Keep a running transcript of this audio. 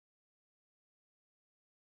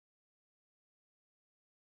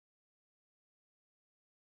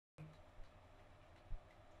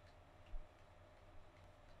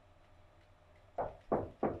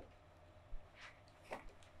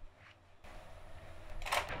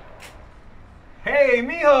Hey,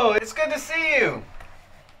 mijo, it's good to see you.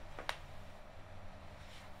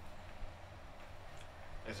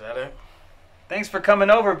 Is that it? Thanks for coming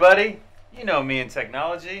over, buddy. You know me and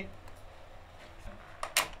technology.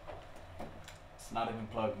 It's not even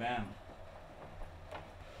plugged in.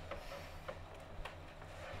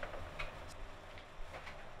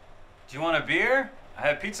 Do you want a beer? I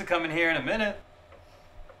have pizza coming here in a minute.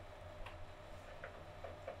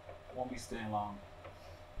 Won't be staying long.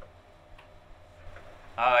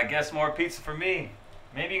 I guess more pizza for me.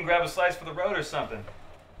 Maybe you can grab a slice for the road or something.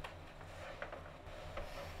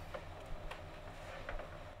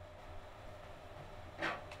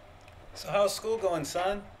 So how's school going,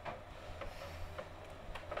 son?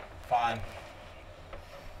 Fine.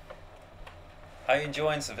 How you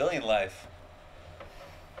enjoying civilian life?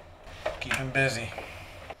 Keeping busy.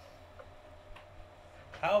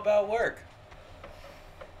 How about work?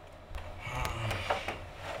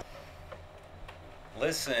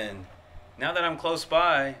 Listen, now that I'm close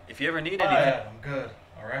by, if you ever need anything... Yeah, I'm good.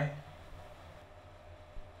 All right?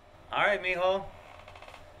 All right, mijo.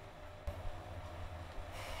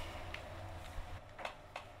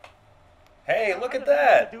 Hey, look at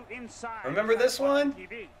that. Remember this one?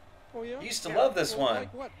 Oh, yeah? You used to love this one.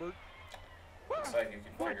 Like what, Bert? Looks like you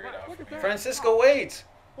can figure it out Look from at here. that. Francisco, wait.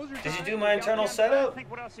 Those are Did you giant. do my internal setup?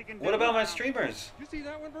 What about my streamers? You see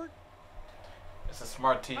that one, Bert? It's a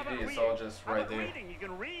smart TV. It's all just right there. You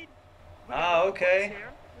can read. Ah, okay.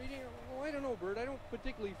 Reading? Oh, I don't know, Bert. I don't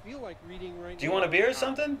particularly feel like reading right now. Do you want a beer or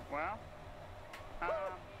something? Well,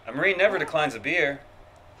 Marie never declines a beer.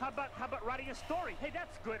 how about writing a story? Hey,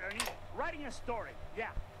 that's good, Ernie. Writing a story. Yeah.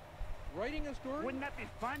 Writing a story? Wouldn't that be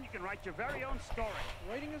fun? You can write your very own story.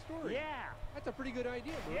 Writing a story? Yeah. That's a pretty good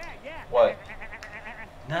idea, Bert. Yeah. What?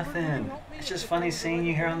 Nothing. It's just funny seeing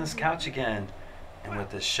you here on this couch again. And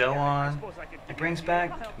with this show on, it brings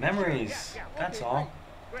back memories. That's all.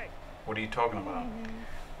 Great. What are you talking about?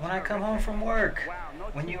 When I come home from work, Wow, no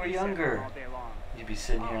when you were TV set younger, all day long. you'd be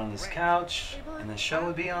sitting here on this couch, and the show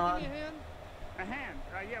would be on. Give me a hand. A hand.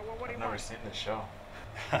 Yeah, well, what do I've you never want? seen this show.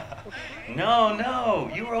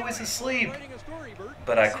 No, you were always asleep. Writing a story, Bert.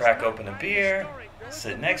 But I crack open a beer,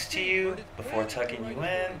 sit next to you before tucking you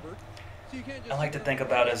in. I like to think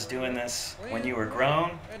about us doing this when you were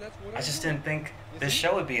grown. I just didn't think this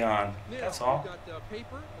show would be on. That's all. We've got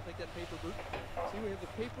paper. I'll take that paper, Bert. See, we have the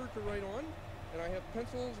paper to write on, and I have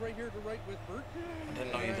pencils right here to write with, Bert. I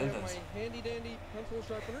didn't know you And did I have this. my handy-dandy pencil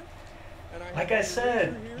sharpener. And I have Like I my said,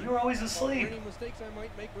 eraser here. you were always About asleep. Any mistakes I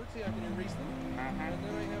might make, Bert, see, I can erase them. And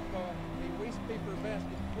then I have a waste paper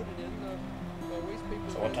basket to put it in. The waste paper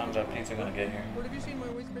So what time's basket. that pizza gonna get here? Bert, have you seen my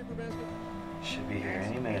waste paper basket? Should be here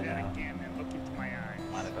any minute That now. again and look into my eyes.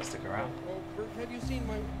 Mind if I stick around? Oh, Bert, have you seen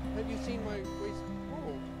my waste?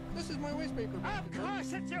 Oh, this is my waste paper basket. Of Bert.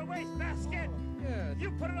 course, it's your waste basket. Yeah.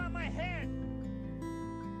 You put it on my head.